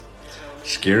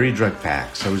Scary drug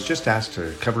facts. I was just asked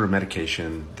to cover a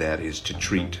medication that is to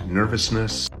treat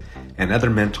nervousness and other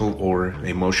mental or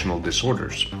emotional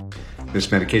disorders. This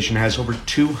medication has over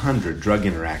 200 drug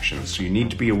interactions, so you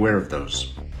need to be aware of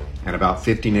those. And about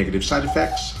 50 negative side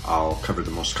effects. I'll cover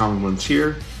the most common ones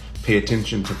here. Pay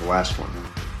attention to the last one.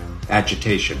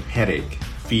 Agitation, headache,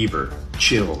 fever,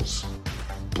 chills,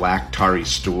 black tarry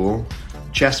stool,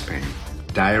 chest pain,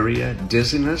 diarrhea,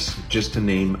 dizziness, just to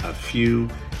name a few,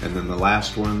 and then the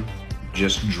last one,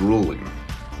 just drooling.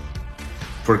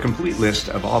 For a complete list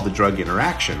of all the drug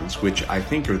interactions, which I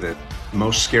think are the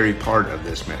most scary part of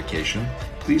this medication,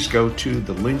 please go to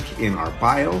the link in our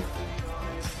bio,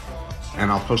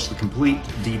 and I'll post the complete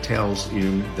details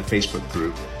in the Facebook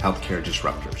group, Healthcare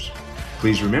Disruptors.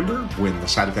 Please remember, when the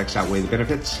side effects outweigh the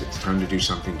benefits, it's time to do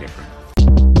something different.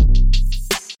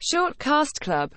 Shortcast Club.